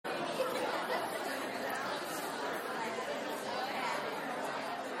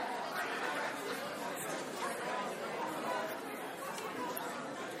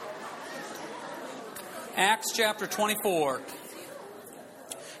Acts chapter 24.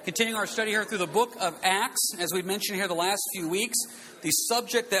 Continuing our study here through the book of Acts, as we mentioned here the last few weeks, the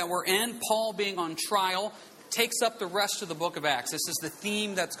subject that we're in, Paul being on trial, takes up the rest of the book of Acts. This is the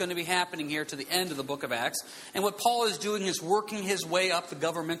theme that's going to be happening here to the end of the book of Acts. And what Paul is doing is working his way up the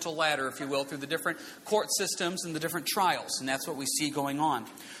governmental ladder, if you will, through the different court systems and the different trials. And that's what we see going on.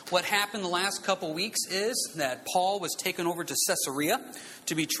 What happened the last couple weeks is that Paul was taken over to Caesarea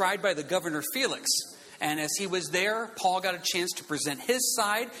to be tried by the governor Felix. And as he was there, Paul got a chance to present his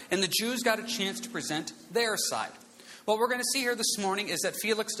side, and the Jews got a chance to present their side. What we're going to see here this morning is that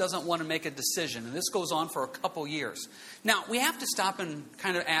Felix doesn't want to make a decision, and this goes on for a couple years. Now, we have to stop and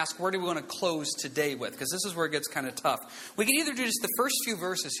kind of ask, where do we want to close today with? Because this is where it gets kind of tough. We can either do just the first few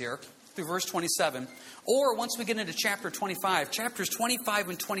verses here, through verse 27, or once we get into chapter 25, chapters 25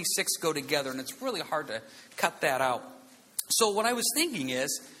 and 26 go together, and it's really hard to cut that out. So what I was thinking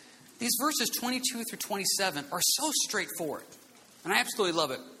is, these verses 22 through 27 are so straightforward, and I absolutely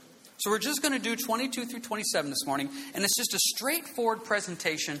love it. So we're just going to do 22 through 27 this morning, and it's just a straightforward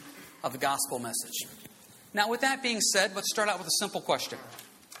presentation of the gospel message. Now, with that being said, let's start out with a simple question.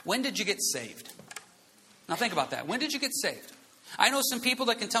 When did you get saved? Now, think about that. When did you get saved? I know some people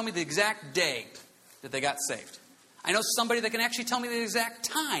that can tell me the exact day that they got saved. I know somebody that can actually tell me the exact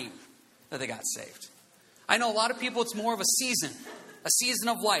time that they got saved. I know a lot of people, it's more of a season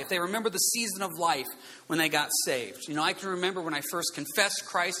of life. They remember the season of life when they got saved. You know, I can remember when I first confessed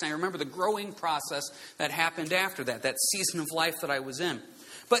Christ, and I remember the growing process that happened after that season of life that I was in.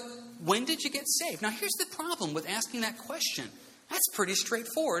 But when did you get saved? Now, here's the problem with asking that question. That's pretty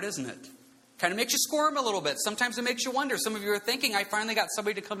straightforward, isn't it? Kind of makes you squirm a little bit. Sometimes it makes you wonder. Some of you are thinking, I finally got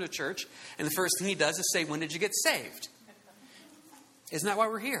somebody to come to church, and the first thing he does is say, when did you get saved? Isn't that why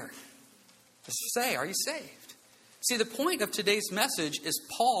we're here? Just say, are you saved? See, the point of today's message is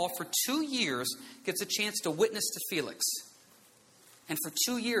Paul, for 2 years, gets a chance to witness to Felix. And for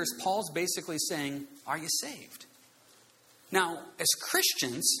 2 years, Paul's basically saying, are you saved? Now, as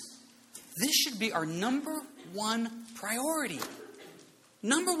Christians, this should be our number one priority.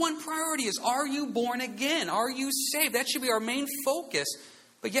 Number one priority is, are you born again? Are you saved? That should be our main focus.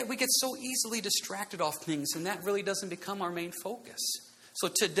 But yet we get so easily distracted off things, and that really doesn't become our main focus. So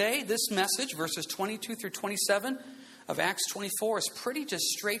today, this message, verses 22 through 27 of Acts 24, is pretty just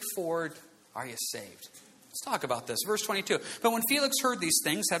straightforward. Are you saved? Let's talk about this. Verse 22. But when Felix heard these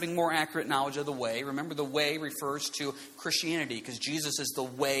things, having more accurate knowledge of the way, remember the way refers to Christianity, because Jesus is the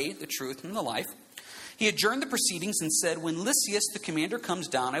way, the truth, and the life. He adjourned the proceedings and said, when Lysias, the commander, comes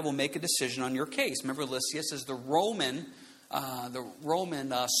down, I will make a decision on your case. Remember, Lysias is the Roman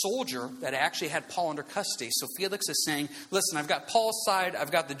soldier that actually had Paul under custody. So Felix is saying, listen, I've got Paul's side,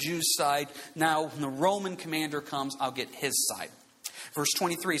 I've got the Jews' side. Now, when the Roman commander comes, I'll get his side. Verse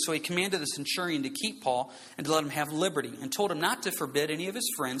 23, so he commanded the centurion to keep Paul and to let him have liberty, and told him not to forbid any of his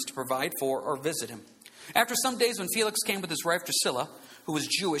friends to provide for or visit him. After some days, when Felix came with his wife Drusilla, who was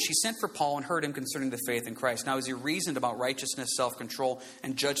Jewish, he sent for Paul and heard him concerning the faith in Christ. Now as he reasoned about righteousness, self-control,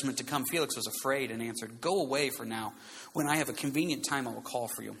 and judgment to come, Felix was afraid and answered, go away for now. When I have a convenient time, I will call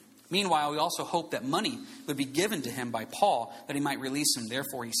for you. Meanwhile, we also hoped that money would be given to him by Paul, that he might release him.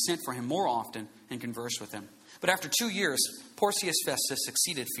 Therefore, he sent for him more often and conversed with him. But after 2 years, Porcius Festus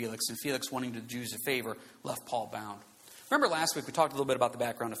succeeded Felix, and Felix, wanting to do the Jews a favor, left Paul bound. Remember last week we talked a little bit about the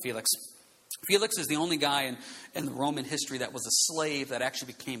background of Felix. Felix is the only guy in the Roman history that was a slave that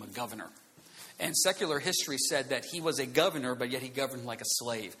actually became a governor. And secular history said that he was a governor, but yet he governed like a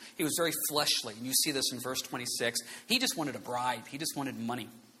slave. He was very fleshly. And you see this in verse 26. He just wanted a bribe. He just wanted money.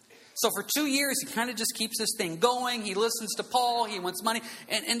 So for 2 years, he kind of just keeps this thing going. He listens to Paul. He wants money.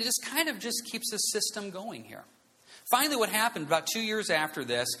 And it just kind of just keeps this system going here. Finally, what happened about 2 years after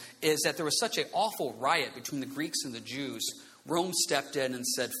this is that there was such an awful riot between the Greeks and the Jews. Rome stepped in and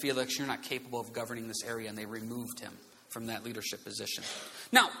said, Felix, you're not capable of governing this area. And they removed him from that leadership position.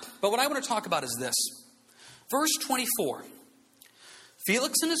 Now, but what I want to talk about is this. Verse 24.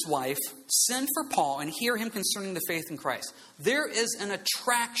 Felix and his wife send for Paul and hear him concerning the faith in Christ. There is an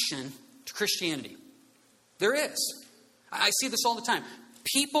attraction to Christianity. There is. I see this all the time.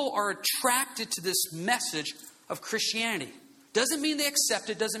 People are attracted to this message of Christianity. Doesn't mean they accept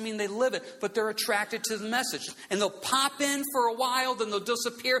it, doesn't mean they live it, but they're attracted to the message. And they'll pop in for a while, then they'll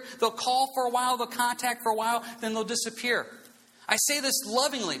disappear. They'll call for a while, they'll contact for a while, then they'll disappear. I say this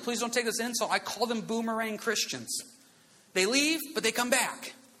lovingly. Please don't take this insult. I call them boomerang Christians. They leave, but they come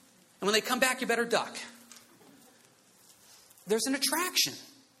back. And when they come back, you better duck. There's an attraction.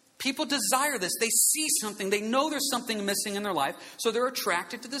 People desire this. They see something. They know there's something missing in their life. So they're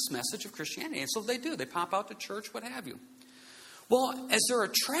attracted to this message of Christianity. And so they do. They pop out to church, what have you. Well, as they're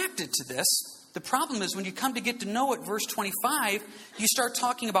attracted to this, The problem is when you come to get to know it, verse 25, you start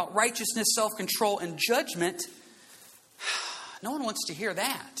talking about righteousness, self-control, and judgment. No one wants to hear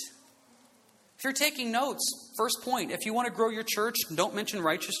that. If you're taking notes, first point, if you want to grow your church, don't mention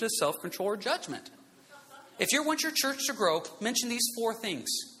righteousness, self-control, or judgment. If you want your church to grow, mention these 4 things: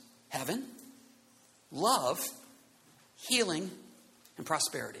 heaven, love, healing, and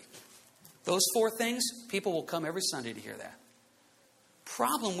prosperity. Those 4 things, people will come every Sunday to hear that.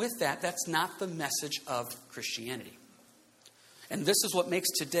 Problem with that, that's not the message of Christianity. And this is what makes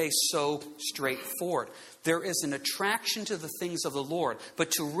today so straightforward. There is an attraction to the things of the Lord.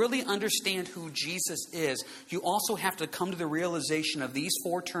 But to really understand who Jesus is, you also have to come to the realization of these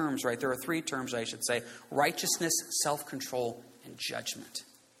 4 terms, right? There are 3 terms, I should say: righteousness, self-control, and judgment.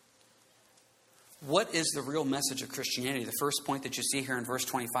 What is the real message of Christianity? The first point that you see here in verse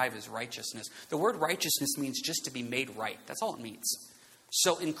 25 is righteousness. The word righteousness means just to be made right. That's all it means.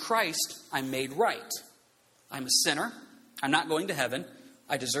 So in Christ, I'm made right. I'm a sinner. I'm not going to heaven.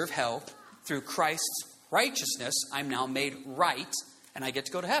 I deserve hell. Through Christ's righteousness, I'm now made right, and I get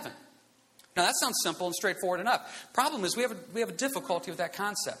to go to heaven. Now that sounds simple and straightforward enough. Problem is we have a difficulty with that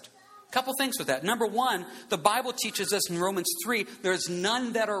concept. A couple things with that. Number one, the Bible teaches us in Romans 3, there's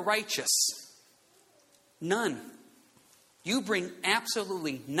none that are righteous. None. You bring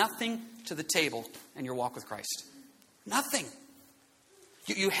absolutely nothing to the table in your walk with Christ. Nothing.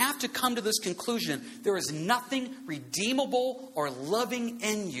 You have to come to this conclusion. There is nothing redeemable or loving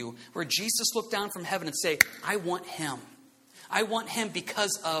in you where Jesus looked down from heaven and say, I want him. I want him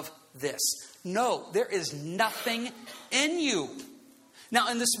because of this. No, there is nothing in you. Now,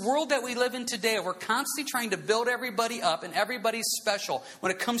 in this world that we live in today, we're constantly trying to build everybody up and everybody's special.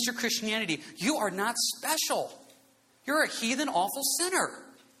 When it comes to Christianity, you are not special. You're a heathen, awful sinner.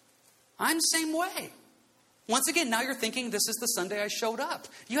 I'm the same way. Once again, now you're thinking, this is the Sunday I showed up.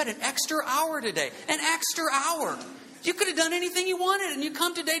 You had an extra hour today. An extra hour. You could have done anything you wanted, and you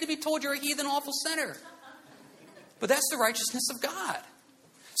come today to be told you're a heathen, awful sinner. But that's the righteousness of God.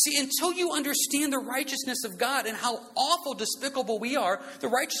 See, until you understand the righteousness of God and how awful, despicable we are, the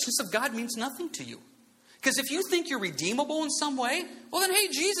righteousness of God means nothing to you. Because if you think you're redeemable in some way, well then, hey,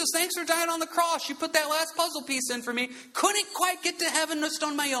 Jesus, thanks for dying on the cross. You put that last puzzle piece in for me. Couldn't quite get to heaven just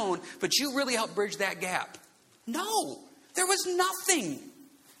on my own, but you really helped bridge that gap. No, there was nothing,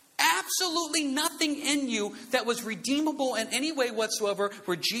 absolutely nothing in you that was redeemable in any way whatsoever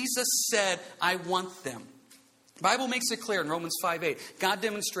where Jesus said, I want them. The Bible makes it clear in Romans 5:8, God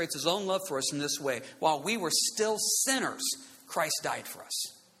demonstrates his own love for us in this way. While we were still sinners, Christ died for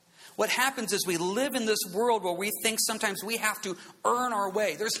us. What happens is we live in this world where we think sometimes we have to earn our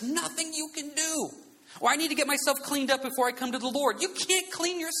way. There's nothing you can do. Or I need to get myself cleaned up before I come to the Lord. You can't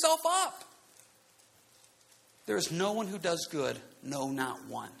clean yourself up. There is no one who does good, no, not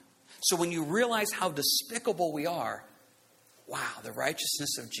one. So when you realize how despicable we are, wow, the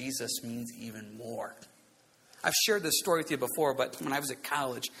righteousness of Jesus means even more. I've shared this story with you before, but when I was at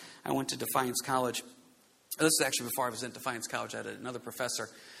college, I went to Defiance College. This is actually before I was in Defiance College. I had another professor,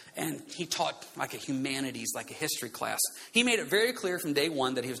 and he taught like a humanities, like a history class. He made it very clear from day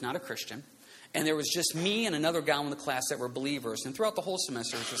one that he was not a Christian. And there was just me and another guy in the class that were believers. And throughout the whole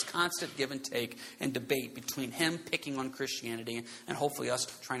semester, there was this constant give and take and debate between him picking on Christianity and hopefully us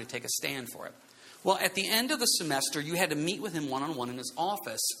trying to take a stand for it. Well, at the end of the semester, you had to meet with him one-on-one in his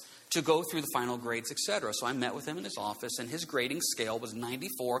office to go through the final grades, etc. So I met with him in his office, and his grading scale was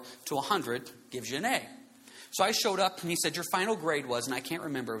 94 to 100, gives you an A. So I showed up, and he said, your final grade was, and I can't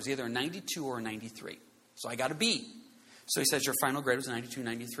remember, it was either a 92 or a 93. So I got a B. So he says, your final grade was 92,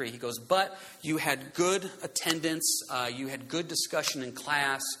 93. He goes, but you had good attendance, you had good discussion in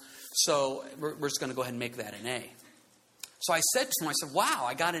class, so we're just going to go ahead and make that an A. So I said to him, I said, wow,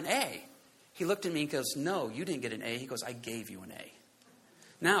 I got an A. He looked at me and goes, no, you didn't get an A. He goes, I gave you an A.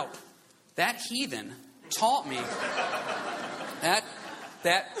 Now, that heathen taught me,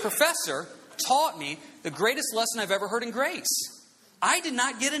 that professor taught me the greatest lesson I've ever heard in grace. I did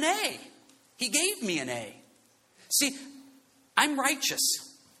not get an A. He gave me an A. See, I'm righteous.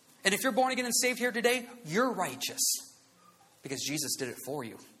 And if you're born again and saved here today, you're righteous. Because Jesus did it for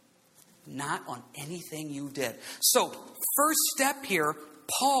you. Not on anything you did. So, first step here,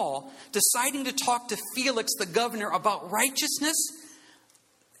 Paul deciding to talk to Felix, the governor, about righteousness,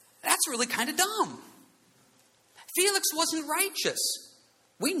 that's really kind of dumb. Felix wasn't righteous.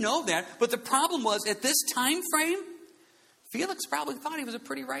 We know that. But the problem was, at this time frame, Felix probably thought he was a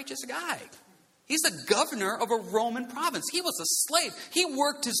pretty righteous guy. He's the governor of a Roman province. He was a slave. He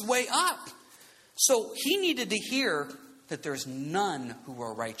worked his way up. So he needed to hear that there's none who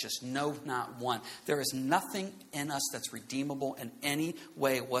are righteous. No, not one. There is nothing in us that's redeemable in any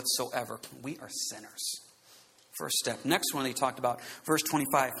way whatsoever. We are sinners. First step. Next one he talked about, verse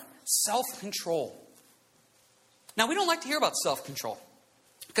 25, self-control. Now, we don't like to hear about self-control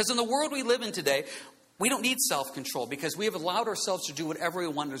because in the world we live in today, we don't need self-control because we have allowed ourselves to do whatever we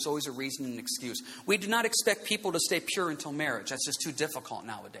want. There's always a reason and an excuse. We do not expect people to stay pure until marriage. That's just too difficult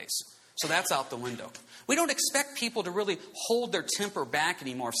nowadays. So that's out the window. We don't expect people to really hold their temper back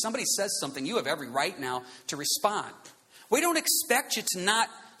anymore. If somebody says something, you have every right now to respond. We don't expect you to not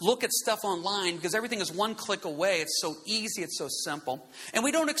look at stuff online because everything is one click away. It's so easy. It's so simple. And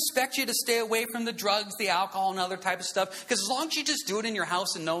we don't expect you to stay away from the drugs, the alcohol, and other type of stuff because as long as you just do it in your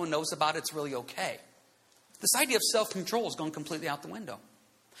house and no one knows about it, it's really okay. This idea of self-control is going completely out the window.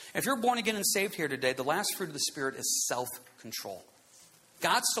 If you're born again and saved here today, the last fruit of the Spirit is self-control.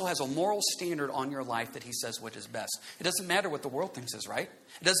 God still has a moral standard on your life that he says which is best. It doesn't matter what the world thinks is right.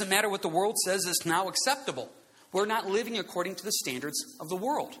 It doesn't matter what the world says is now acceptable. We're not living according to the standards of the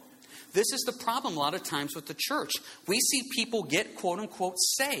world. This is the problem a lot of times with the church. We see people get quote-unquote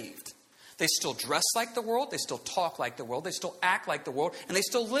saved. They still dress like the world. They still talk like the world. They still act like the world. And they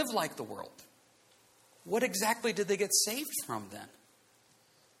still live like the world. What exactly did they get saved from then?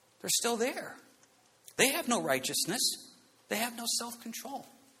 They're still there. They have no righteousness. They have no self-control.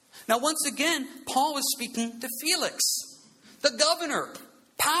 Now, once again, Paul is speaking to Felix, the governor,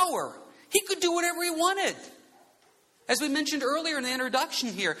 power. He could do whatever he wanted. As we mentioned earlier in the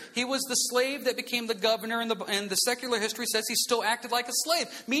introduction here, he was the slave that became the governor, and the secular history says he still acted like a slave,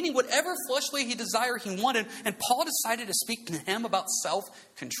 meaning whatever fleshly he desired, he wanted. And Paul decided to speak to him about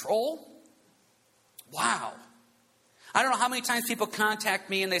self-control. Wow. I don't know how many times people contact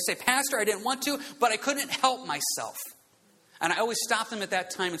me and they say, Pastor, I didn't want to, but I couldn't help myself. And I always stop them at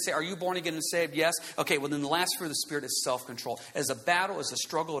that time and say, are you born again and saved? Yes. Okay, well then the last fruit of the Spirit is self-control. It is a battle, it is a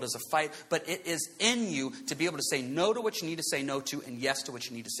struggle, it is a fight, but it is in you to be able to say no to what you need to say no to and yes to what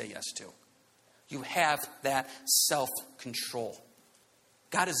you need to say yes to. You have that self-control.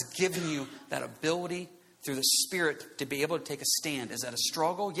 God has given you that ability through the Spirit to be able to take a stand. Is that a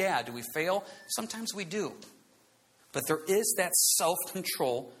struggle? Yeah. Do we fail? Sometimes we do. But there is that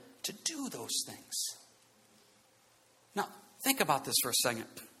self-control to do those things. Now, think about this for a second.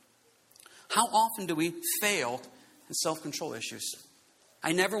 How often do we fail in self-control issues?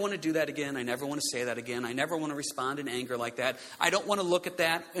 I never want to do that again. I never want to say that again. I never want to respond in anger like that. I don't want to look at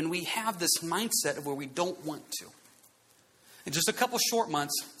that. And we have this mindset of where we don't want to. In just a couple short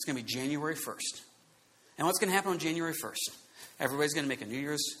months, it's going to be January 1st. And what's going to happen on January 1st? Everybody's going to make a New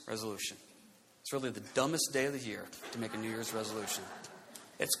Year's resolution. It's really the dumbest day of the year to make a New Year's resolution.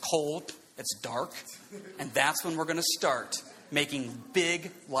 It's cold. It's dark. And that's when we're going to start making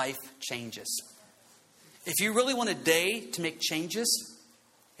big life changes. If you really want a day to make changes,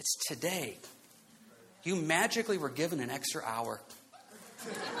 it's today. You magically were given an extra hour.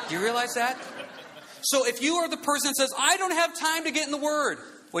 Do you realize that? So if you are the person that says, I don't have time to get in the Word,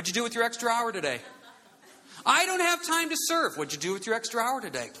 what'd you do with your extra hour today? I don't have time to serve. What'd you do with your extra hour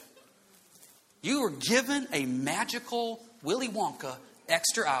today? You were given a magical Willy Wonka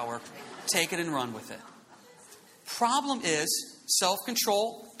extra hour. Take it and run with it. Problem is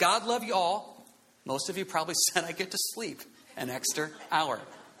self-control. God love you all. Most of you probably said I get to sleep an extra hour.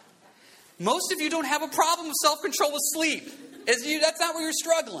 Most of you don't have a problem with self-control with sleep. That's not where you're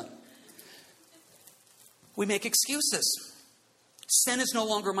struggling. We make excuses. Sin is no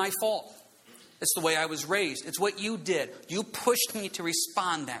longer my fault. It's the way I was raised. It's what you did. You pushed me to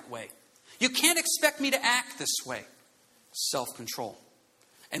respond that way. You can't expect me to act this way. Self-control.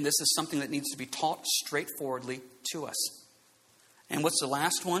 And this is something that needs to be taught straightforwardly to us. And what's the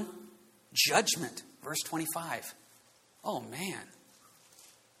last one? Judgment. Verse 25. Oh man.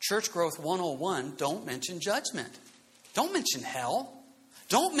 Church Growth 101, don't mention judgment. Don't mention hell.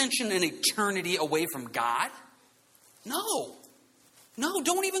 Don't mention an eternity away from God. No,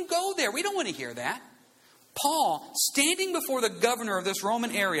 don't even go there. We don't want to hear that. Paul, standing before the governor of this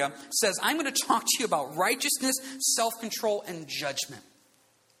Roman area, says, I'm going to talk to you about righteousness, self-control, and judgment.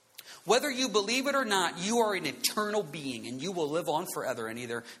 Whether you believe it or not, you are an eternal being, and you will live on forever in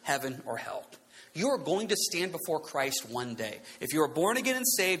either heaven or hell. You are going to stand before Christ one day. If you are born again and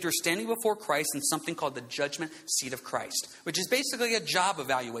saved, you're standing before Christ in something called the judgment seat of Christ, which is basically a job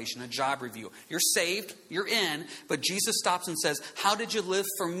evaluation, a job review. You're saved, you're in, but Jesus stops and says, how did you live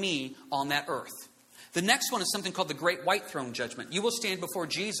for me on that earth? The next one is something called the Great White Throne Judgment. You will stand before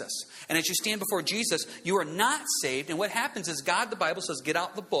Jesus. And as you stand before Jesus, you are not saved. And what happens is God, the Bible says, get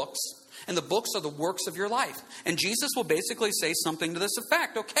out the books. And the books are the works of your life. And Jesus will basically say something to this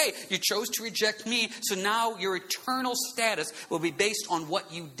effect. Okay, you chose to reject me, so now your eternal status will be based on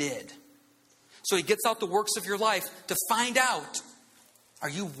what you did. So he gets out the works of your life to find out, are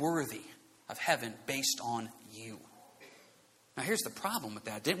you worthy of heaven based on you? Now here's the problem with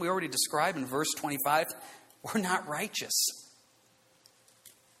that. Didn't we already describe in verse 25? We're not righteous.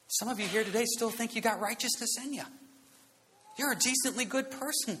 Some of you here today still think you got righteousness in you. You're a decently good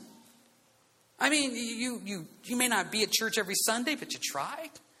person. I mean, you may not be at church every Sunday, but you try.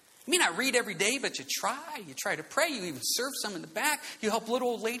 You may not read every day, but you try. You try to pray. You even serve some in the back. You help little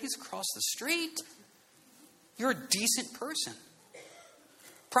old ladies across the street. You're a decent person.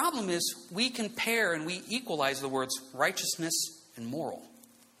 Problem is, we compare and we equalize the words righteousness and moral.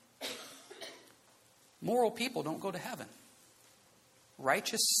 Moral people don't go to heaven.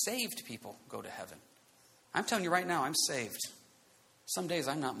 Righteous, saved people go to heaven. I'm telling you right now, I'm saved. Some days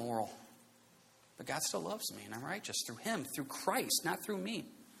I'm not moral. But God still loves me and I'm righteous through Him, through Christ, not through me.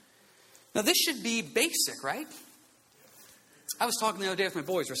 Now this should be basic, right? I was talking the other day with my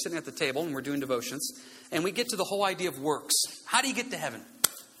boys. We're sitting at the table and we're doing devotions. And we get to the whole idea of works. How do you get to heaven?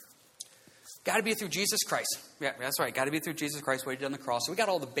 Got to be through Jesus Christ. Yeah, that's right. Got to be through Jesus Christ, what He did on the cross. So we got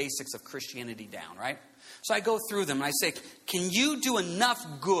all the basics of Christianity down, right? So I go through them and I say, can you do enough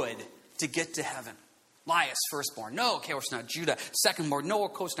good to get to heaven? Elias, firstborn. No, of course not. Judah, secondborn. No,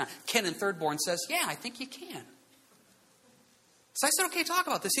 of course not. Kenan, thirdborn, says, yeah, I think you can. So I said, okay, talk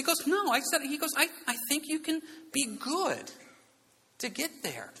about this. He goes, no. I think you can be good to get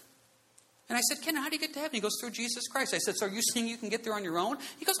there. And I said, Kenan, how do you get to heaven? He goes, through Jesus Christ. I said, so are you saying you can get there on your own?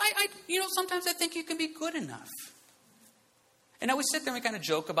 He goes, sometimes I think you can be good enough. And now we sit there and we kind of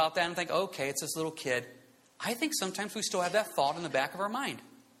joke about that and think, okay, it's this little kid. I think sometimes we still have that thought in the back of our mind.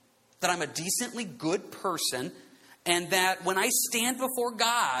 That I'm a decently good person and that when I stand before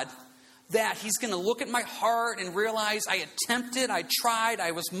God, that He's going to look at my heart and realize I attempted, I tried, I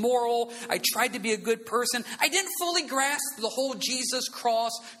was moral, I tried to be a good person. I didn't fully grasp the whole Jesus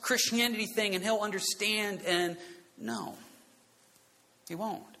cross Christianity thing and He'll understand. And no, He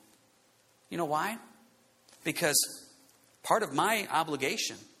won't. You know why? Because part of my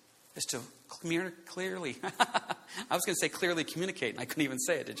obligation is to clearly, I was going to say clearly communicate, and I couldn't even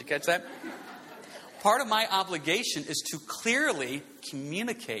say it. Did you catch that? Part of my obligation is to clearly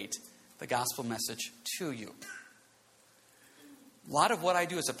communicate the gospel message to you. A lot of what I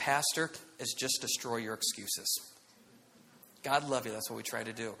do as a pastor is just destroy your excuses. God love you. That's what we try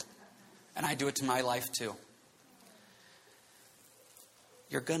to do. And I do it to my life too.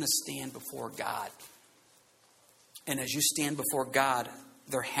 You're going to stand before God. And as you stand before God,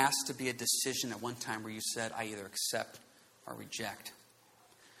 there has to be a decision at one time where you said, I either accept or reject.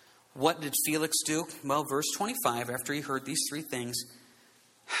 What did Felix do? Well, verse 25, after he heard these three things,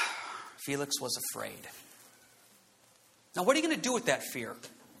 Felix was afraid. Now, what are you going to do with that fear?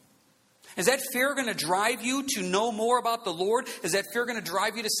 Is that fear going to drive you to know more about the Lord? Is that fear going to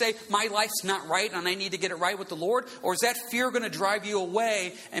drive you to say, my life's not right and I need to get it right with the Lord? Or is that fear going to drive you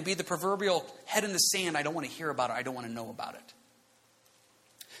away and be the proverbial head in the sand? I don't want to hear about it. I don't want to know about it.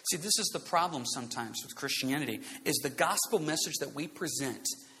 See, this is the problem sometimes with Christianity, is the gospel message that we present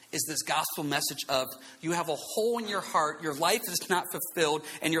is this gospel message of you have a hole in your heart, your life is not fulfilled,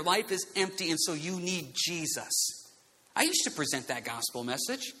 and your life is empty, and so you need Jesus. I used to present that gospel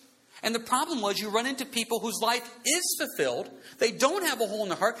message. And the problem was you run into people whose life is fulfilled, they don't have a hole in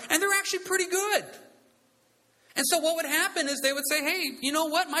their heart, and they're actually pretty good. And so what would happen is they would say, hey, you know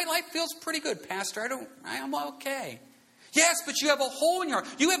what? My life feels pretty good, Pastor. I'm okay. Yes, but you have a hole in your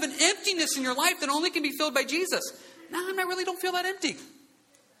heart. You have an emptiness in your life that only can be filled by Jesus. No, I really don't feel that empty.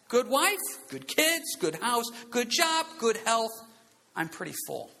 Good wife, good kids, good house, good job, good health. I'm pretty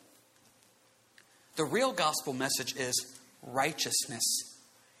full. The real gospel message is righteousness.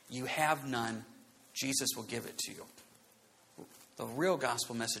 You have none. Jesus will give it to you. The real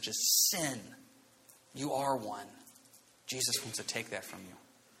gospel message is sin. You are one. Jesus wants to take that from you.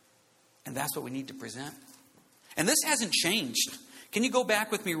 And that's what we need to present. And this hasn't changed. Can you go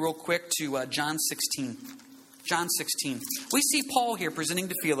back with me real quick to John 16? John 16. We see Paul here presenting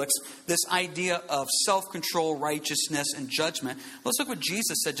to Felix this idea of self-control, righteousness, and judgment. Let's look what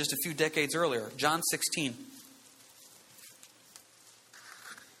Jesus said just a few decades earlier. John 16.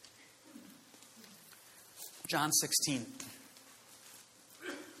 John 16.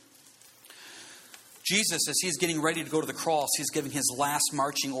 Jesus, as he's getting ready to go to the cross, he's giving his last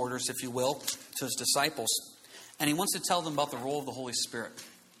marching orders, if you will, to his disciples. And he wants to tell them about the role of the Holy Spirit.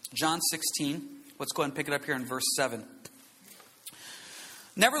 John 16, let's go ahead and pick it up here in verse 7.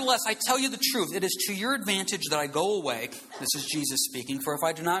 Nevertheless, I tell you the truth. It is to your advantage that I go away. This is Jesus speaking. For if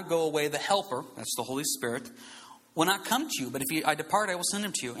I do not go away, the Helper, that's the Holy Spirit, will not come to you. But if I depart, I will send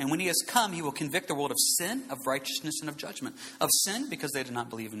him to you. And when he has come, he will convict the world of sin, of righteousness, and of judgment. Of sin, because they did not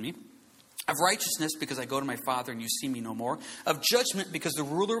believe in me. Of righteousness, because I go to my Father and you see me no more. Of judgment, because the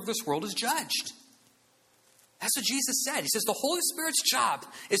ruler of this world is judged. That's what Jesus said. He says the Holy Spirit's job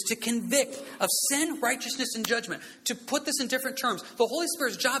is to convict of sin, righteousness, and judgment. To put this in different terms, the Holy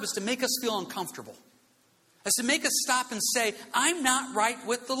Spirit's job is to make us feel uncomfortable. It's to make us stop and say, I'm not right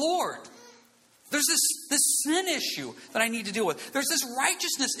with the Lord. There's this sin issue that I need to deal with. There's this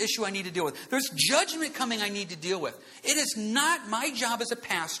righteousness issue I need to deal with. There's judgment coming I need to deal with. It is not my job as a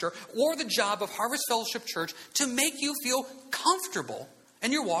pastor or the job of Harvest Fellowship Church to make you feel comfortable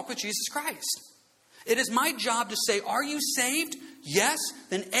in your walk with Jesus Christ. It is my job to say, are you saved? Yes?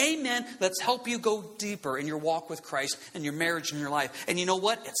 Then amen. Let's help you go deeper in your walk with Christ and your marriage and your life. And you know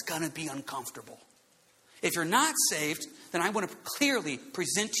what? It's going to be uncomfortable. If you're not saved, then I want to clearly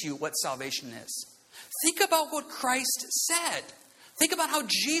present to you what salvation is. Think about what Christ said. Think about how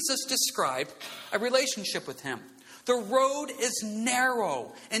Jesus described a relationship with him. The road is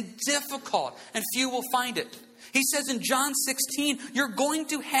narrow and difficult, and few will find it. He says in John 16, you're going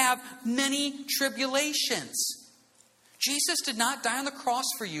to have many tribulations. Jesus did not die on the cross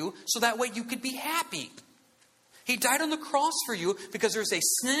for you so that way you could be happy. He died on the cross for you because there's a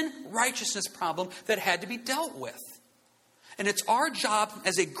sin righteousness problem that had to be dealt with. And it's our job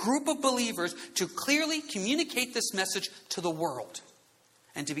as a group of believers to clearly communicate this message to the world.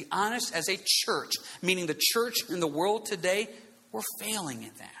 And to be honest, as a church, meaning the church in the world today, we're failing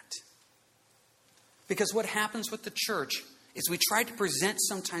in that. Because what happens with the church is we try to present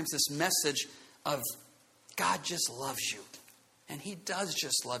sometimes this message of God just loves you. And he does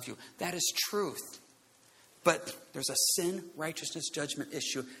just love you. That is truth. But there's a sin, righteousness, judgment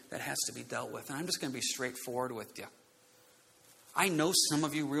issue that has to be dealt with. And I'm just going to be straightforward with you. I know some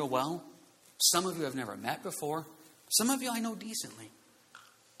of you real well. Some of you I've never met before. Some of you I know decently.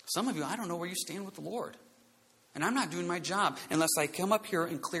 Some of you, I don't know where you stand with the Lord. And I'm not doing my job unless I come up here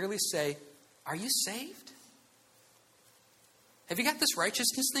and clearly say, are you saved? Have you got this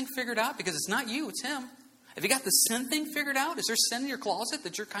righteousness thing figured out? Because it's not you, it's him. Have you got the sin thing figured out? Is there sin in your closet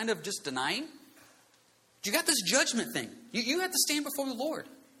that you're kind of just denying? You got this judgment thing. You have to stand before the Lord.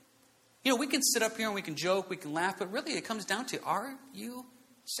 You know, we can sit up here and we can joke, we can laugh, but really it comes down to, are you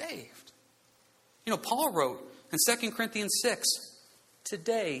saved? You know, Paul wrote in 2 Corinthians 6,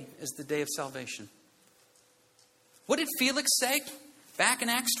 today is the day of salvation. What did Felix say back in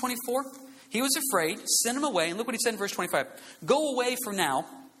Acts 24? He was afraid, sent him away, and look what he said in verse 25. Go away from now,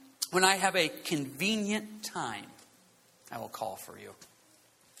 when I have a convenient time, I will call for you.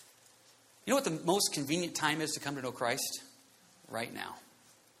 You know what the most convenient time is to come to know Christ? Right now.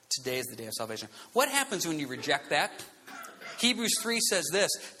 Today is the day of salvation. What happens when you reject that? Hebrews 3 says this,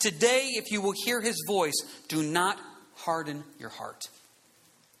 today if you will hear his voice, do not harden your heart.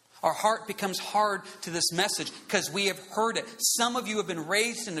 Our heart becomes hard to this message because we have heard it. Some of you have been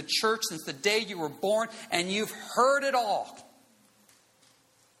raised in the church since the day you were born and you've heard it all.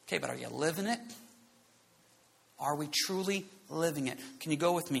 Okay, but are you living it? Are we truly living it? Can you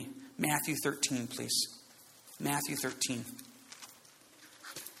go with me? Matthew 13, please. Matthew 13.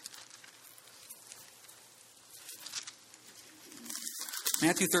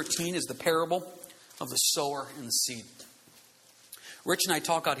 Matthew 13 is the parable of the sower and the seed. Rich and I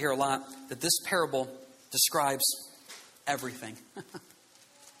talk out here a lot that this parable describes everything.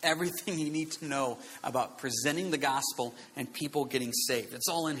 Everything you need to know about presenting the gospel and people getting saved. It's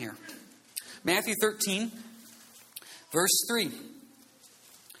all in here. Matthew 13, verse 3.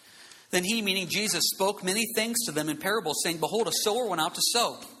 Then he, meaning Jesus, spoke many things to them in parables, saying, behold, a sower went out to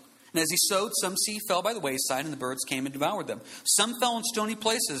sow. And as he sowed, some seed fell by the wayside, and the birds came and devoured them. Some fell in stony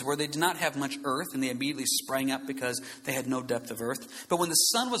places where they did not have much earth, and they immediately sprang up because they had no depth of earth. But when the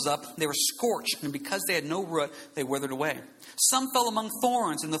sun was up, they were scorched, and because they had no root, they withered away. Some fell among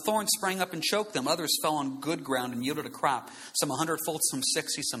thorns, and the thorns sprang up and choked them. Others fell on good ground and yielded a crop, some 100-fold, some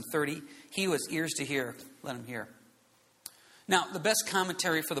 60, some 30. He who has ears to hear, let him hear. Now, the best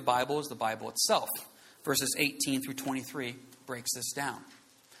commentary for the Bible is the Bible itself. Verses 18 through 23 breaks this down.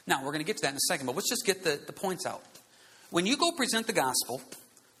 Now, we're going to get to that in a second, but let's just get the points out. When you go present the gospel,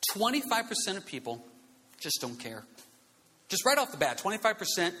 25% of people just don't care. Just right off the bat,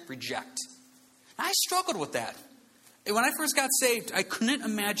 25% reject. Now, I struggled with that. When I first got saved, I couldn't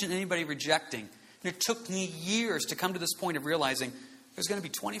imagine anybody rejecting. And it took me years to come to this point of realizing there's going to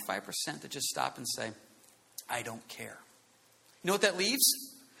be 25% that just stop and say, I don't care. You know what that leaves?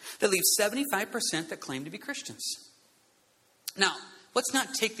 That leaves 75% that claim to be Christians. Now, Let's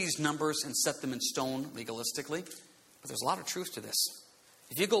not take these numbers and set them in stone legalistically, but there's a lot of truth to this.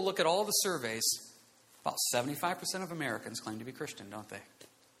 If you go look at all the surveys, about 75% of Americans claim to be Christian, don't they?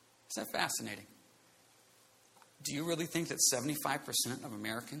 Isn't that fascinating? Do you really think that 75% of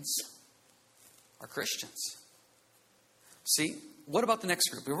Americans are Christians? See, what about the next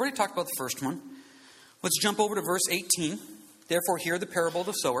group? We've already talked about the first one. Let's jump over to verse 18. Therefore, hear the parable of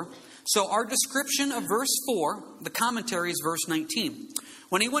the sower. So our description of verse 4, the commentary is verse 19.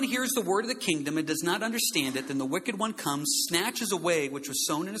 When anyone hears the word of the kingdom and does not understand it, then the wicked one comes, snatches away which was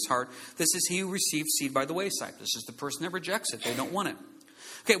sown in his heart. This is he who received seed by the wayside. This is the person that rejects it. They don't want it.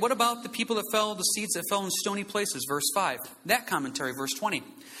 Okay, what about the people that fell, the seeds that fell in stony places? Verse 5. That commentary, verse 20.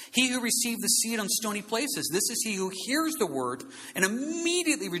 He who received the seed on stony places, this is he who hears the word and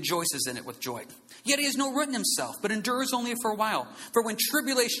immediately rejoices in it with joy. Yet he has no root in himself, but endures only for a while. For when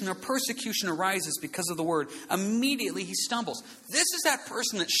tribulation or persecution arises because of the word, immediately he stumbles. This is that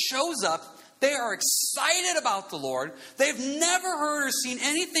person that shows up. They are excited about the Lord. They've never heard or seen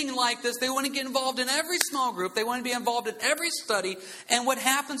anything like this. They want to get involved in every small group. They want to be involved in every study. And what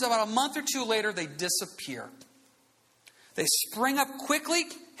happens about a month or two later, they disappear. They spring up quickly,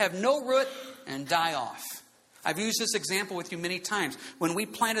 have no root, and die off. I've used this example with you many times. When we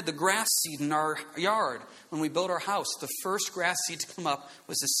planted the grass seed in our yard, when we built our house, the first grass seed to come up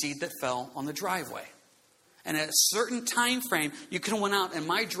was the seed that fell on the driveway. And at a certain time frame, you could have went out and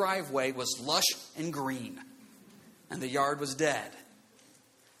my driveway was lush and green. And the yard was dead.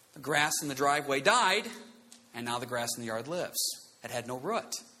 The grass in the driveway died, and now the grass in the yard lives. It had no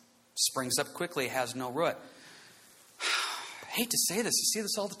root. Springs up quickly, it has no root. I hate to say this, you see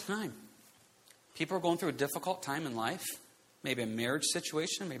this all the time. People are going through a difficult time in life. Maybe a marriage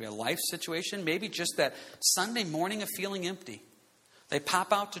situation, maybe a life situation, maybe just that Sunday morning of feeling empty. They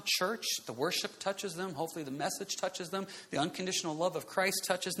pop out to church, the worship touches them, hopefully the message touches them, the unconditional love of Christ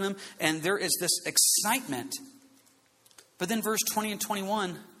touches them, and there is this excitement. But then verse 20 and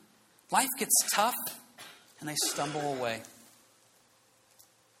 21, life gets tough and they stumble away.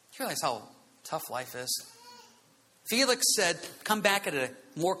 You realize how tough life is? Felix said, come back at a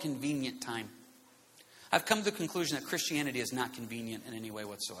more convenient time. I've come to the conclusion that Christianity is not convenient in any way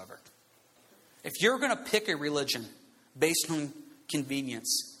whatsoever. If you're going to pick a religion based on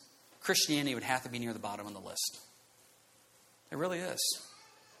convenience, Christianity would have to be near the bottom of the list. It really is.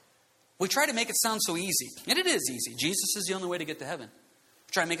 We try to make it sound so easy, and it is easy. Jesus is the only way to get to heaven.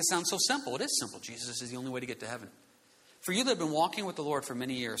 We try to make it sound so simple. It is simple. Jesus is the only way to get to heaven. For you that have been walking with the Lord for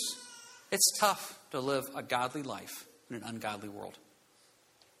many years, it's tough to live a godly life in an ungodly world.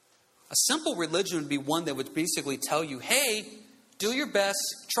 A simple religion would be one that would basically tell you, hey, do your best,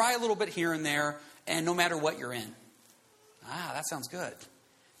 try a little bit here and there, and no matter what you're in. Ah, that sounds good.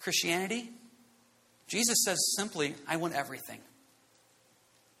 Christianity, Jesus says simply, I want everything.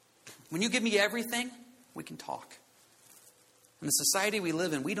 When you give me everything, we can talk. In the society we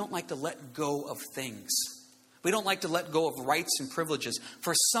live in, we don't like to let go of things. We don't like to let go of rights and privileges.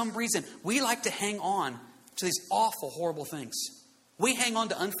 For some reason, we like to hang on to these awful, horrible things. We hang on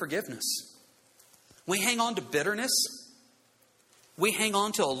to unforgiveness. We hang on to bitterness. We hang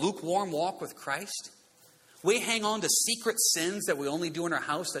on to a lukewarm walk with Christ. We hang on to secret sins that we only do in our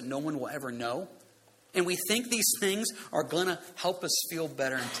house that no one will ever know. And we think these things are going to help us feel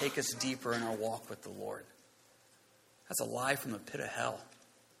better and take us deeper in our walk with the Lord. That's a lie from the pit of hell.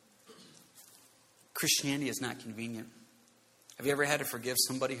 Christianity is not convenient. Have you ever had to forgive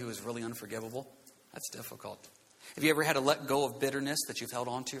somebody who is really unforgivable? That's difficult. Have you ever had to let go of bitterness that you've held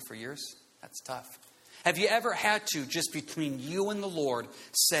on to for years? That's tough. Have you ever had to, just between you and the Lord,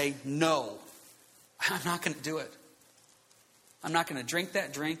 say, no, I'm not going to do it. I'm not going to drink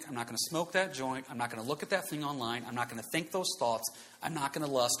that drink. I'm not going to smoke that joint. I'm not going to look at that thing online. I'm not going to think those thoughts. I'm not going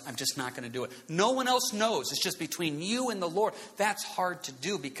to lust. I'm just not going to do it. No one else knows. It's just between you and the Lord. That's hard to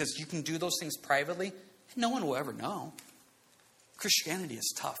do because you can do those things privately and no one will ever know. Christianity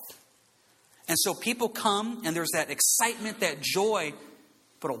is tough. And so people come and there's that excitement, that joy,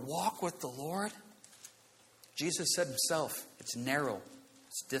 but a walk with the Lord, Jesus said himself, it's narrow,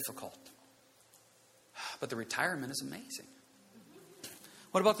 it's difficult. But the retirement is amazing.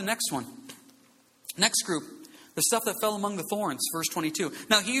 What about the next one? Next group, the stuff that fell among the thorns, verse 22.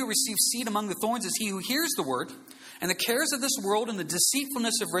 Now he who receives seed among the thorns is he who hears the word, and the cares of this world and the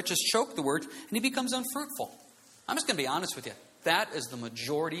deceitfulness of riches choke the word, and he becomes unfruitful. I'm just going to be honest with you. That is the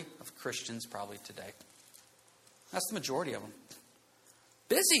majority of Christians probably today. That's the majority of them.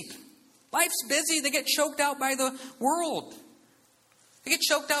 Busy. Life's busy. They get choked out by the world. They get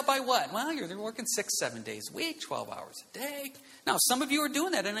choked out by what? Well, they're working 6-7 days a week, 12 hours a day. Now, some of you are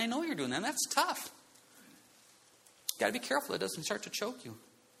doing that, and I know you're doing that, and that's tough. got to be careful it doesn't start to choke you.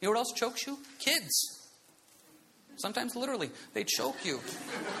 You know what else chokes you? Kids. Sometimes literally, they choke you.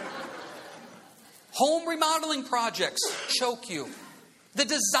 Home remodeling projects choke you. The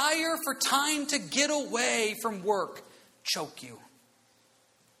desire for time to get away from work choke you.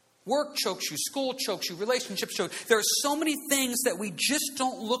 Work chokes you. School chokes you. Relationships choke you. There are so many things that we just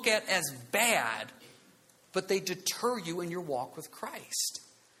don't look at as bad, but they deter you in your walk with Christ.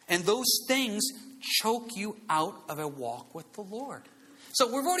 And those things choke you out of a walk with the Lord. So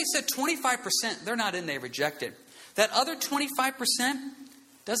we've already said 25%, they're not in, they rejected. That other 25%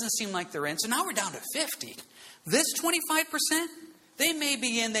 doesn't seem like they're in. So now we're down to 50. This 25%, they may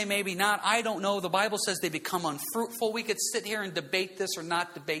be in, they may be not. I don't know. The Bible says they become unfruitful. We could sit here and debate this or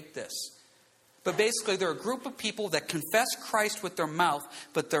not debate this. But basically, they're a group of people that confess Christ with their mouth,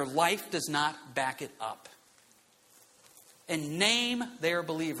 but their life does not back it up. In name, they are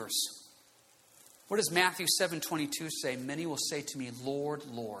believers. What does Matthew 7:22 say? Many will say to me, Lord,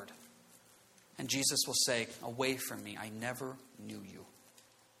 Lord. And Jesus will say, away from me, I never knew you.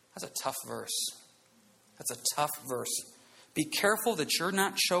 That's a tough verse. That's a tough verse. Be careful that you're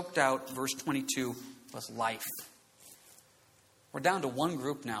not choked out, verse 22, with life. We're down to one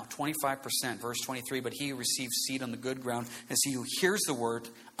group now, 25%, verse 23. But he who receives seed on the good ground is he who hears the word,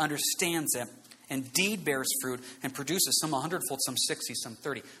 understands it, indeed bears fruit, and produces some 100-fold, some 60, some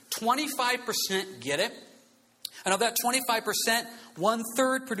 30. 25% get it. And of that 25%,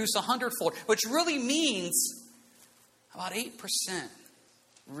 1/3 produce 100-fold, which really means about 8%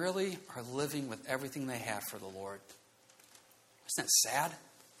 really are living with everything they have for the Lord. Isn't that sad?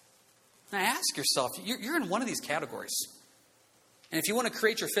 Now ask yourself, you're in one of these categories. And if you want to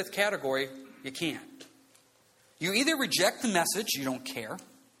create your fifth category, you can't. You either reject the message, you don't care.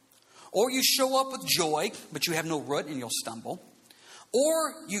 Or you show up with joy, but you have no root and you'll stumble.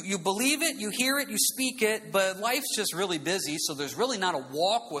 Or you believe it, you hear it, you speak it, but life's just really busy, so there's really not a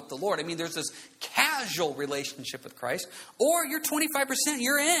walk with the Lord. I mean, there's this casual relationship with Christ. Or you're 25%,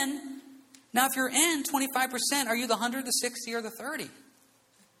 you're in. Now, if you're in 25%, are you the 100, the 60, or the 30?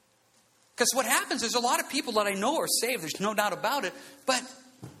 Because what happens is a lot of people that I know are saved. There's no doubt about it. But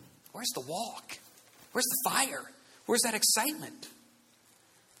where's the walk? Where's the fire? Where's that excitement?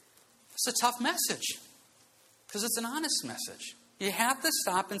 It's a tough message. Because it's an honest message. You have to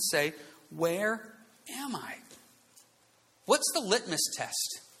stop and say, where am I? What's the litmus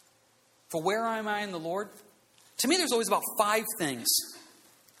test for where am I in the Lord? To me, there's always about 5 things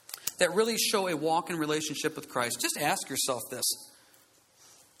that really show a walk in relationship with Christ. Just ask yourself this.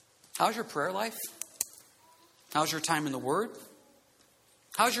 How's your prayer life? How's your time in the Word?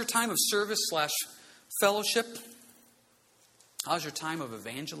 How's your time of service/fellowship? How's your time of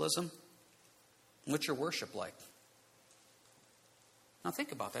evangelism? What's your worship like? Now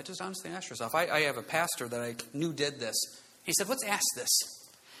think about that. Just honestly ask yourself. I have a pastor that I knew did this. He said, let's ask this.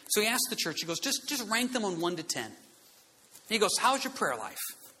 So he asked the church, he goes, just rank them on 1 to 10. He goes, how's your prayer life?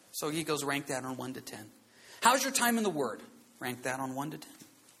 So he goes, rank that on 1 to 10. How's your time in the Word? Rank that on 1 to 10.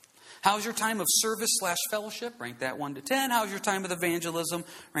 How's your time of service/fellowship? Rank that 1 to 10. How's your time of evangelism?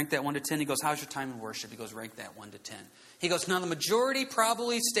 Rank that 1 to 10. He goes, how's your time in worship? He goes, rank that 1 to 10. He goes, now the majority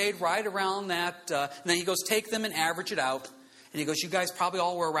probably stayed right around that. And then he goes, take them and average it out. And he goes, you guys probably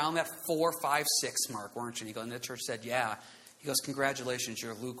all were around that 4, 5, 6 mark, weren't you? And he goes, and the church said, yeah. He goes, congratulations,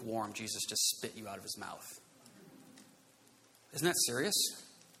 you're lukewarm. Jesus just spit you out of his mouth. Isn't that serious?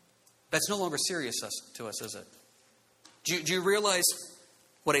 That's no longer serious to us, is it? Do you realize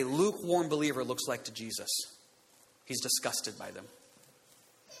what a lukewarm believer looks like to Jesus? He's disgusted by them.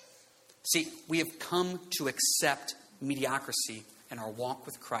 See, we have come to accept mediocrity in our walk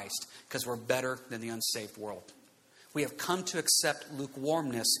with Christ because we're better than the unsaved world. We have come to accept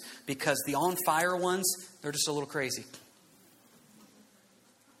lukewarmness because the on-fire ones, they're just a little crazy.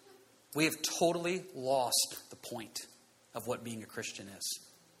 We have totally lost the point of what being a Christian is.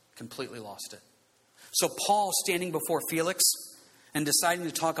 Completely lost it. So Paul, standing before Felix and deciding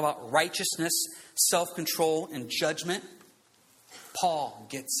to talk about righteousness, self-control, and judgment, Paul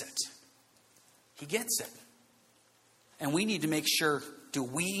gets it. He gets it. And we need to make sure, do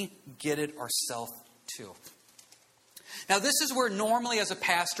we get it ourselves too? Now, this is where normally as a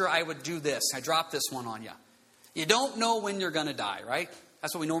pastor I would do this. I drop this one on you. You don't know when you're going to die, right?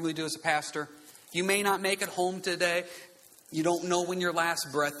 That's what we normally do as a pastor. You may not make it home today. You don't know when your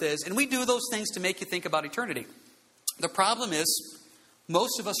last breath is. And we do those things to make you think about eternity. The problem is,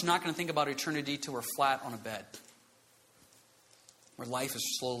 most of us are not going to think about eternity till we're flat on a bed. Where life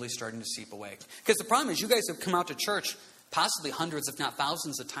is slowly starting to seep away. Because the problem is, you guys have come out to church possibly hundreds, if not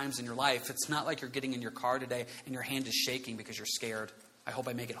thousands of times in your life. It's not like you're getting in your car today and your hand is shaking because you're scared. I hope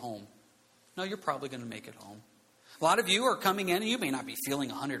I make it home. No, you're probably going to make it home. A lot of you are coming in and you may not be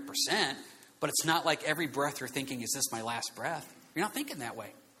feeling 100%, but it's not like every breath you're thinking, is this my last breath? You're not thinking that way.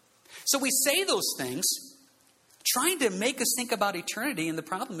 So we say those things trying to make us think about eternity, and the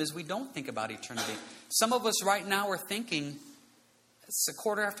problem is we don't think about eternity. Some of us right now are thinking it's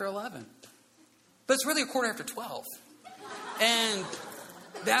 11:15. But it's really 12:15. And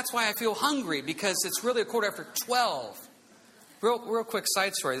that's why I feel hungry, because it's really 12:15. Real quick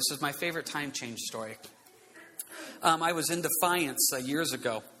side story. This is my favorite time change story. I was in Defiance years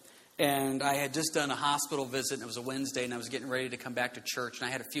ago, and I had just done a hospital visit, and it was a Wednesday, and I was getting ready to come back to church, and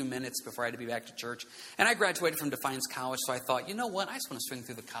I had a few minutes before I had to be back to church. And I graduated from Defiance College, so I thought, you know what, I just want to swing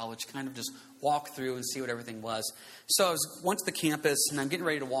through the college, kind of just walk through and see what everything was. So I went to the campus, and I'm getting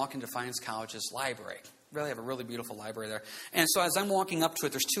ready to walk into Defiance College's library. Really have a really beautiful library there. And so as I'm walking up to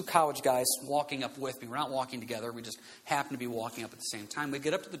it, there's two college guys walking up with me. We're not walking together. We just happen to be walking up at the same time. We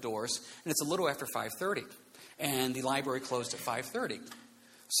get up to the doors, and it's a little after 5:30. And the library closed at 5:30.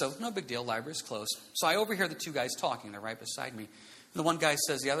 So no big deal. Library's closed. So I overhear the two guys talking. They're right beside me. And the one guy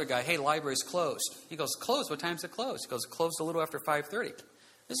says to the other guy, hey, library's closed. He goes, closed? What time's it closed? He goes, it closed a little after 5:30.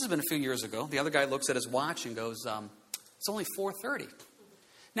 This has been a few years ago. The other guy looks at his watch and goes, it's only 4:30.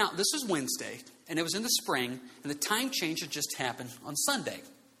 Now, this was Wednesday, and it was in the spring, and the time change had just happened on Sunday.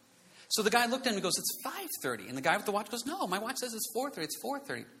 So the guy looked at him and goes, it's 5:30. And the guy with the watch goes, no, my watch says it's 4:30. It's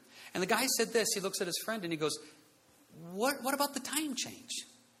 4:30. And the guy said this. He looks at his friend, and he goes, what about the time change?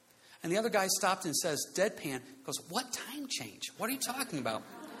 And the other guy stopped and says, deadpan, goes, what time change? What are you talking about?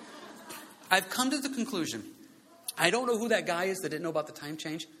 I've come to the conclusion, I don't know who that guy is that didn't know about the time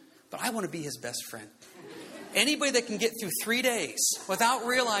change, but I want to be his best friend. Anybody that can get through 3 days without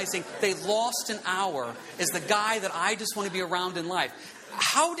realizing they lost an hour is the guy that I just want to be around in life.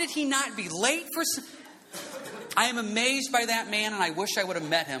 How did he not be late for... I am amazed by that man, and I wish I would have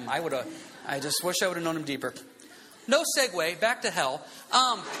met him. I just wish I would have known him deeper. No segue, back to hell.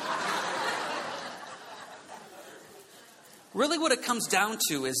 Really what it comes down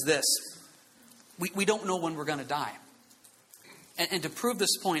to is this. We don't know when we're going to die. And to prove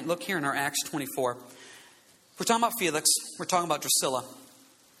this point, look here in our Acts 24. We're talking about Felix. We're talking about Drusilla.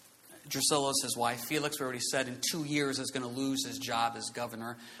 Drusilla is his wife. Felix, we already said, in 2 years is going to lose his job as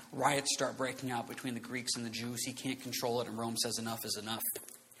governor. Riots start breaking out between the Greeks and the Jews. He can't control it, and Rome says enough is enough.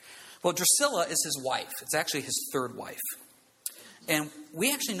 Well, Drusilla is his wife. It's actually his third wife. And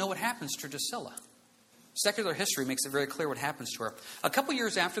we actually know what happens to Drusilla. Secular history makes it very clear what happens to her. A couple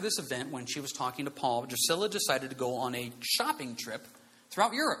years after this event, when she was talking to Paul, Drusilla decided to go on a shopping trip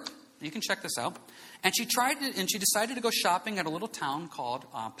throughout Europe. You can check this out. And she decided to go shopping at a little town called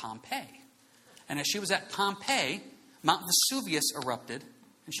Pompeii. And as she was at Pompeii, Mount Vesuvius erupted,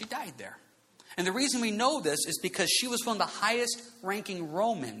 and she died there. And the reason we know this is because she was one of the highest ranking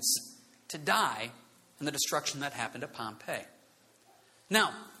Romans to die in the destruction that happened at Pompeii.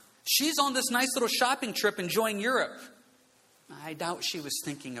 Now, she's on this nice little shopping trip enjoying Europe. I doubt she was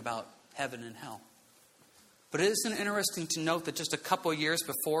thinking about heaven and hell. But it is interesting to note that just a couple of years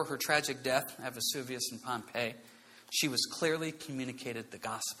before her tragic death at Vesuvius and Pompeii, she was clearly communicated the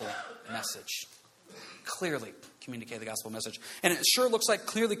gospel message. Clearly communicated the gospel message. And it sure looks like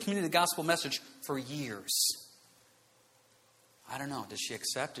clearly communicated the gospel message for years. I don't know. Did she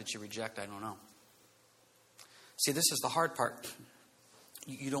accept? Did she reject? I don't know. See, this is the hard part.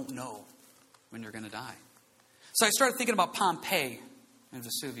 You don't know when you're going to die. So I started thinking about Pompeii and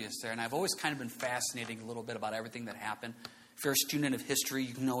Vesuvius there, and I've always kind of been fascinated a little bit about everything that happened. If you're a student of history,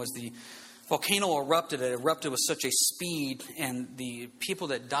 you know as the volcano erupted, it erupted with such a speed, and the people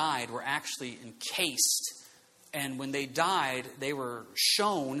that died were actually encased. And when they died, they were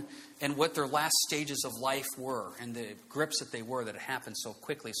shown in what their last stages of life were and the grips that they were, that it happened so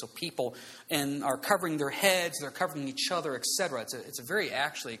quickly. So people are covering their heads, they're covering each other, etc. It's a very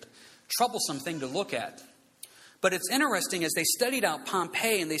actually troublesome thing to look at. But it's interesting, as they studied out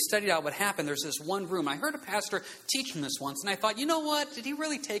Pompeii and they studied out what happened, there's this one room. I heard a pastor teaching this once, and I thought, you know what? Did he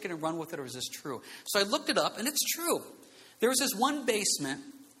really take it and run with it, or is this true? So I looked it up, and it's true. There was this one basement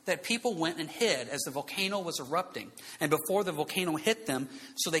that people went and hid as the volcano was erupting. And before the volcano hit them,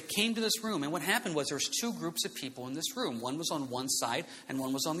 so they came to this room. And what happened was there was two groups of people in this room. One was on one side, and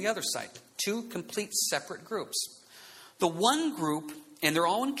one was on the other side. Two complete separate groups. The one group... And they're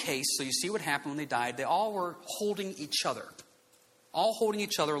all encased, so you see what happened when they died. They all were holding each other. All holding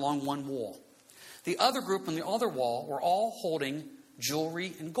each other along one wall. The other group on the other wall were all holding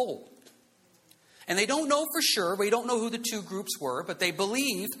jewelry and gold. And they don't know for sure. We don't know who the two groups were. But they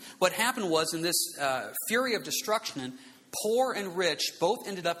believe what happened was, in this fury of destruction, poor and rich both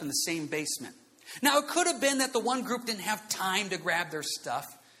ended up in the same basement. Now, it could have been that the one group didn't have time to grab their stuff.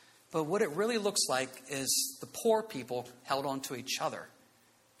 But what it really looks like is the poor people held on to each other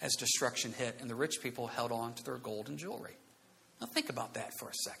as destruction hit, and the rich people held on to their gold and jewelry. Now think about that for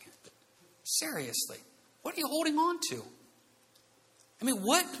a second. Seriously, what are you holding on to? I mean,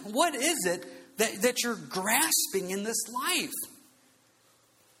 what is it that you're grasping in this life?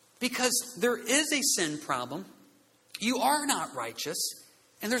 Because there is a sin problem. You are not righteous,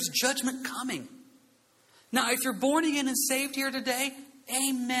 and there's judgment coming. Now, if you're born again and saved here today,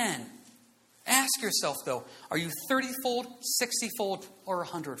 amen. Ask yourself, though, are you 30-fold, 60-fold, or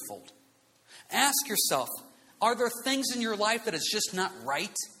 100-fold? Ask yourself, are there things in your life that is just not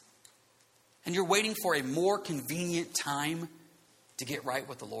right? And you're waiting for a more convenient time to get right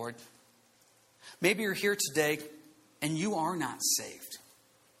with the Lord? Maybe you're here today and you are not saved.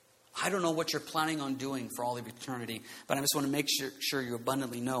 I don't know what you're planning on doing for all of eternity, but I just want to make sure you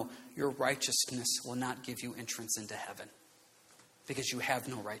abundantly know your righteousness will not give you entrance into heaven, because you have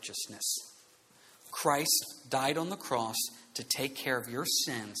no righteousness. Christ died on the cross to take care of your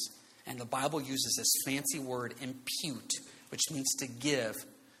sins, and the Bible uses this fancy word, impute, which means to give.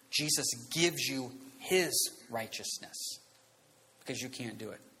 Jesus gives you his righteousness, because you can't do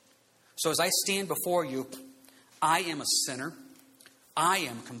it. So as I stand before you, I am a sinner. I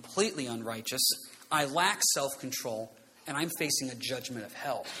am completely unrighteous. I lack self-control, and I'm facing a judgment of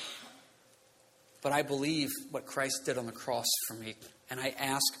hell. But I believe what Christ did on the cross for me, and I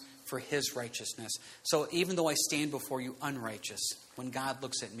ask for his righteousness. So even though I stand before you unrighteous, when God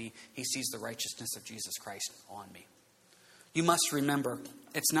looks at me, he sees the righteousness of Jesus Christ on me. You must remember,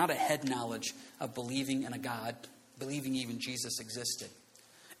 it's not a head knowledge of believing in a God, believing even Jesus existed.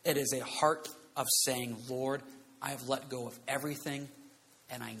 It is a heart of saying, Lord, I have let go of everything,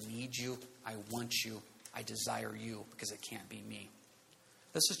 and I need you, I want you, I desire you, because it can't be me.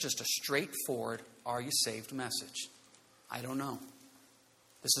 This is just a straightforward, are you saved message. I don't know.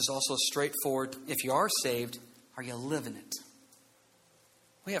 This is also straightforward, if you are saved, are you living it?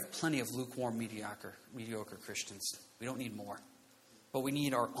 We have plenty of lukewarm, mediocre Christians. We don't need more. But we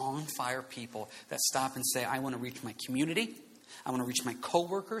need our on-fire people that stop and say, I want to reach my community. I want to reach my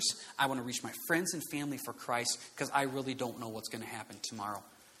coworkers. I want to reach my friends and family for Christ, because I really don't know what's going to happen tomorrow.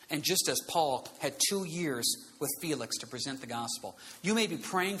 And just as Paul had 2 years with Felix to present the gospel, you may be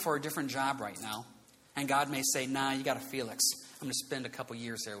praying for a different job right now, and God may say, nah, you got a Felix. I'm going to spend a couple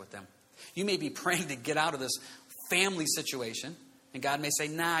years there with them. You may be praying to get out of this family situation, and God may say,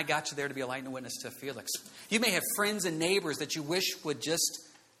 nah, I got you there to be a light and a witness to Felix. You may have friends and neighbors that you wish would just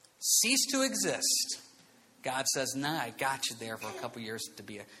cease to exist. God says, nah, I got you there for a couple years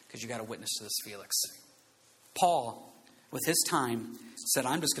because you got a witness to this Felix. Paul, with his time, said,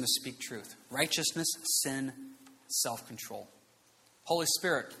 I'm just going to speak truth. Righteousness, sin, self-control. Holy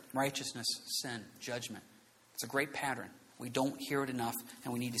Spirit, righteousness, sin, judgment. It's a great pattern. We don't hear it enough,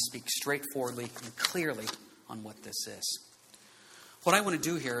 and we need to speak straightforwardly and clearly on what this is. What I want to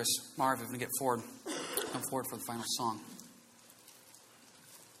do here is, Marv, if we can come forward for the final song.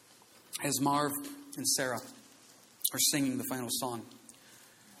 As Marv and Sarah are singing the final song,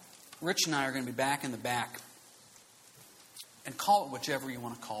 Rich and I are going to be back in the back. And call it whichever you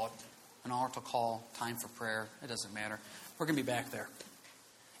want to call it. An altar call, time for prayer, it doesn't matter. We're going to be back there.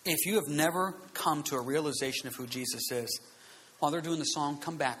 If you have never come to a realization of who Jesus is, while they're doing the song,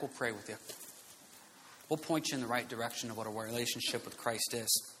 come back, we'll pray with you. We'll point you in the right direction of what a relationship with Christ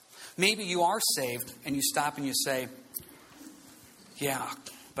is. Maybe you are saved and you stop and you say, yeah,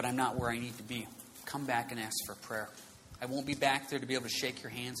 but I'm not where I need to be. Come back and ask for prayer. I won't be back there to be able to shake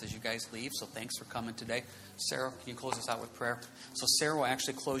your hands as you guys leave, so thanks for coming today. Sarah, can you close us out with prayer? So Sarah will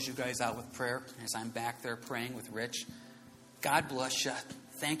actually close you guys out with prayer as I'm back there praying with Rich. God bless you.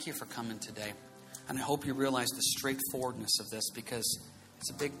 Thank you for coming today. And I hope you realize the straightforwardness of this, because it's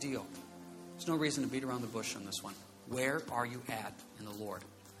a big deal. There's no reason to beat around the bush on this one. Where are you at in the Lord?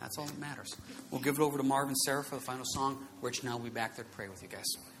 That's all that matters. We'll give it over to Marv and Sarah for the final song. Rich and I will be back there to pray with you guys.